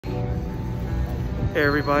Hey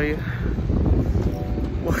everybody,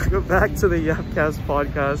 welcome back to the Yapcast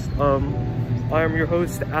podcast. I am your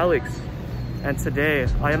host Alex, and today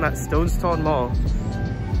I am at Stonestown Mall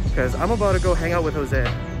because I'm about to go hang out with Jose.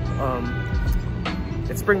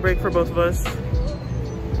 It's spring break for both of us.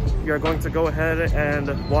 We are going to go ahead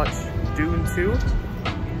and watch Dune 2.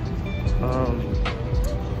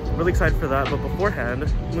 Really excited for that, but beforehand,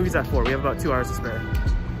 the movie's at 4. We have about 2 hours to spare.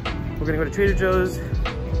 We're gonna go to Trader Joe's,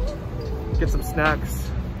 get some snacks.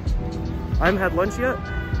 I haven't had lunch yet,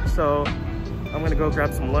 so I'm gonna go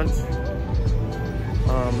grab some lunch.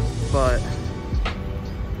 But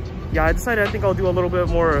yeah, I decided I think I'll do a little bit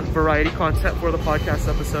more variety content for the podcast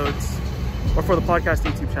episodes, or for the podcast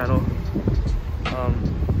YouTube channel.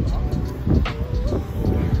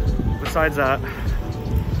 Besides that,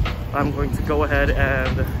 I'm going to go ahead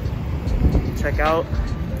and check out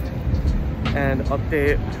and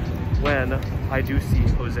update when I do see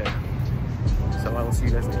Jose. So I will see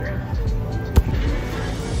you guys later.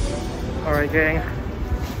 All right, gang.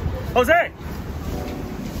 Jose!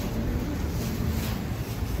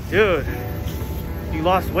 Dude, you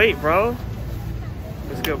lost weight, bro.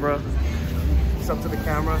 What's good, bro? What's up to the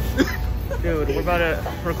camera? Dude,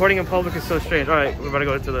 recording in public is so strange. All right, we're about to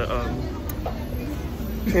go to the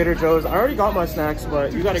Trader Joe's. I already got my snacks,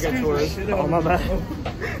 but you gotta get yours. Oh, my bad.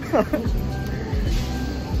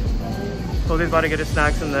 Jose's about to get his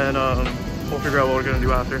snacks, and then we'll figure out what we're gonna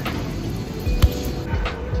do after.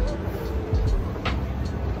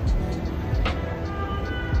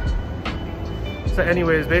 So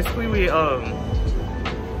anyways, basically we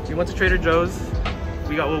went to Trader Joe's.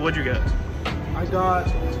 We got, what'd you get? I got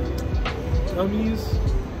gummies,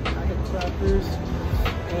 I got crackers,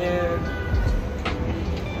 and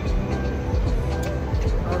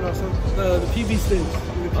I don't know, some the PB sticks.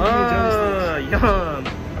 Yum!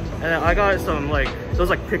 And I got some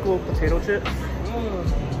those pickled potato chips.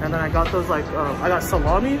 And then I got those I got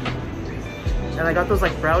salami, and I got those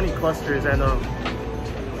brownie clusters, and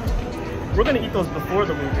we're gonna eat those before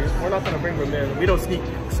the movie. We're not gonna bring them in. We don't sneak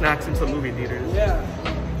snacks into movie theaters. Yeah.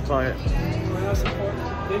 But that's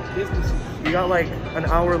important. Big business. We got an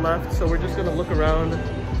hour left, so we're just gonna look around,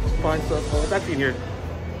 find stuff. Oh, it's actually in here.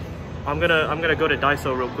 I'm gonna go to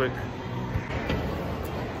Daiso real quick.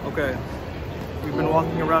 Okay. We've been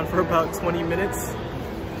walking around for about 20 minutes.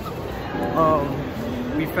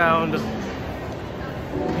 We found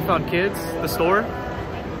Kids, the store.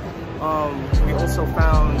 We also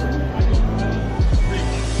found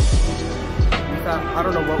I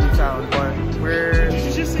don't know what we found, but we're You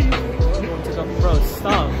should just say going to go. Bro,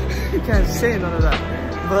 stop. You can't say none of that.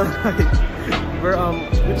 But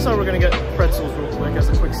we decided we're gonna get pretzels real quick as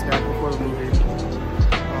a quick snack before the movie.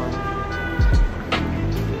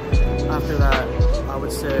 After that, I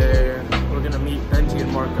would say we're gonna meet Benji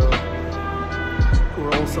and Marco, who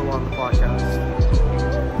are also on the podcast.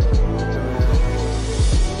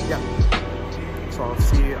 Yeah. So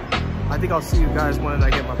I think I'll see you guys when I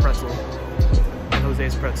get my pretzel. And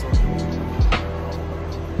Jose's pretzel.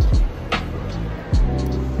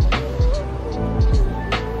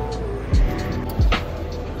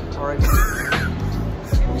 Alright.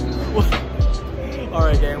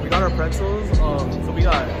 Alright, gang, we got our pretzels. So we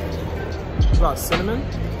got cinnamon.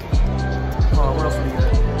 What else did we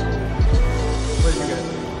get? What did you get?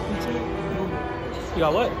 You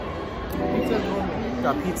got what? Pizza normal.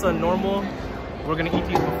 Got pizza normal. We're gonna eat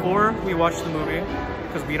these before we watch the movie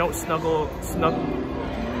because we don't smuggle snacks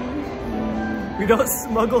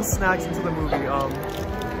into the movie.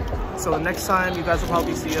 So the next time you guys will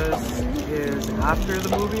probably see us is after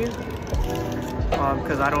the movie.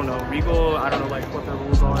 Because I don't know, Regal, I don't know what the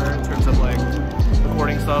rules are in terms of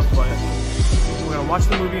recording stuff, but we're gonna watch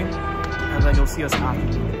the movie and then you'll see us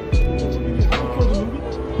after.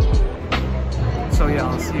 So yeah,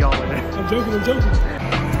 I'll see y'all later. I'm joking.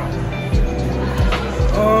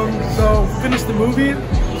 So finished the movie.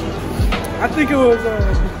 I think it was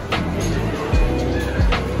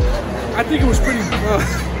pretty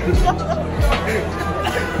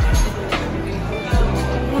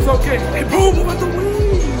it was okay. Hey boom, I'm about to win.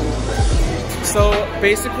 So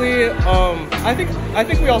basically, I think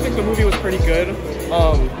we all think the movie was pretty good.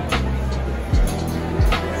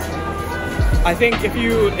 I think if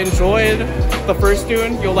you enjoyed the first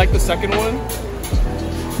Dune, you'll like the second one.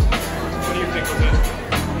 What do you think of it?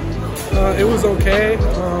 It was okay.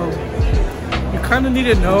 You kind of need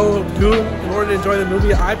to know Dune in order to enjoy the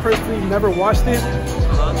movie. I personally never watched it,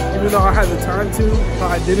 even though I had the time to,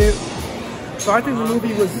 but I didn't. So I think the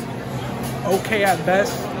movie was okay at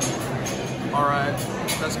best. All right,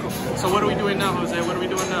 that's cool. So what are we doing now, Jose? What are we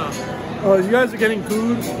doing now? You guys are getting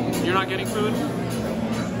food. You're not getting food?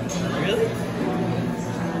 Really?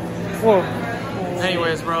 Whoa.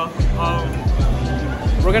 Anyways, bro,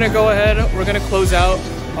 we're gonna go ahead. We're gonna close out.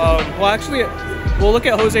 Well, actually, we'll look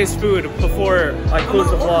at Jose's food before I close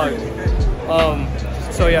the vlog.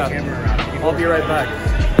 So yeah, I'll be right back.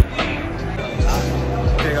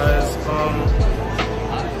 Okay, guys.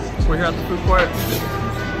 We're here at the food court.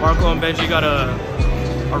 Marco and Benji got a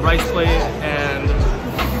rice plate, and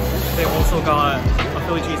they also got a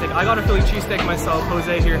Philly cheesesteak. I got a Philly cheesesteak myself.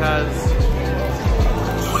 Jose here has.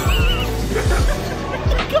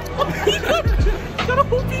 He got a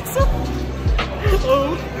whole pizza.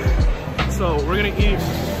 Oh. So we're gonna eat.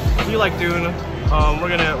 We like doing. We're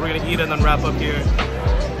gonna eat and then wrap up here.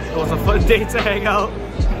 It was a fun day to hang out.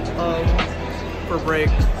 For break.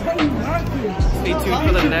 Stay tuned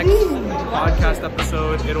for the next podcast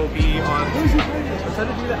episode. It'll be on. I'm trying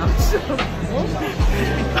to do the outro.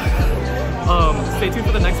 Stay tuned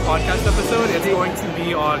for the next podcast episode. It's going to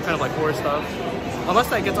be on kind of like horror stuff. Unless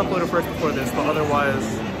that gets uploaded first before this, but otherwise,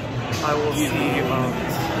 I will see you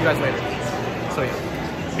guys later. So yeah,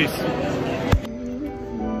 peace.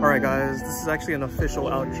 Alright guys, this is actually an official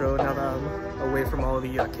outro now that I'm away from all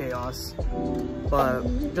the chaos. But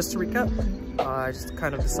just to recap, I just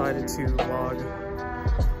kind of decided to vlog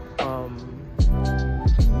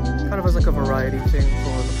kind of as like a variety thing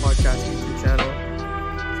for the podcast YouTube channel.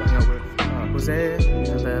 So I hung out with Jose,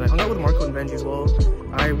 and then I hung out with Marco and Benji as well.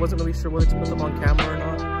 I wasn't really sure whether to put them on camera or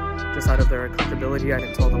not, just out of their comfortability. I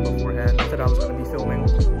didn't tell them beforehand that I was going to be filming.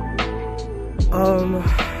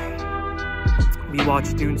 We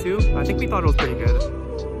watched Dune 2. I think we thought it was pretty good.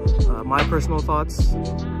 My personal thoughts,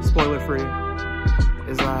 spoiler free,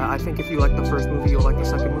 is that I think if you like the first movie, you'll like the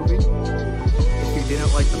second movie. If you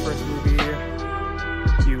didn't like the first movie,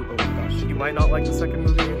 you might not like the second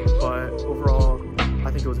movie, but overall,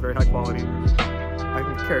 I think it was very high quality. I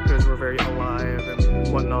think the characters were very alive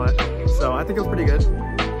and whatnot, so I think it was pretty good.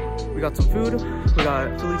 We got some food. We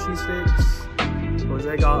got Philly cheesesteaks.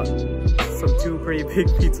 Jose got some 2 pretty big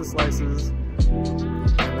pizza slices.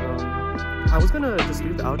 And I was gonna just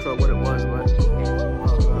leave the outro what it was, but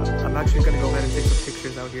I'm actually gonna go ahead and take some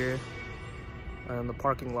pictures out here in the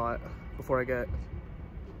parking lot before I get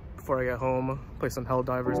home. Play some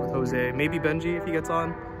Helldivers with Jose, maybe Benji if he gets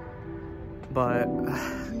on. But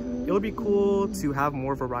it'll be cool to have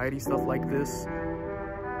more variety stuff like this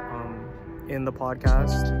in the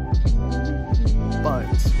podcast, but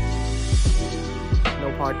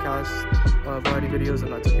no podcast variety videos,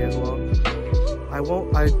 and that's okay as well. I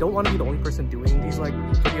don't want to be the only person doing these like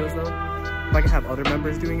videos though. If I can have other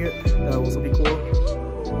members doing it, that would also be cool.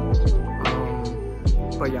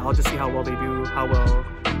 But yeah, I'll just see how well they do, how well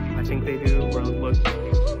I think they do, or look.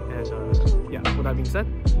 And yeah, with that being said,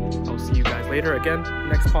 I'll see you guys later. Again,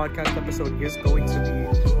 next podcast episode is going to be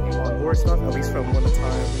on horror stuff, at least from when the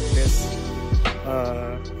time this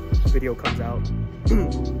video comes out.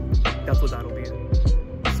 That's what that'll be.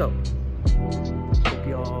 So, hope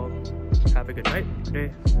y'all have a good night,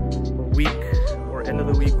 day, or week, or end of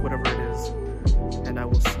the week, whatever it is. And I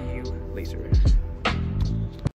will see you later.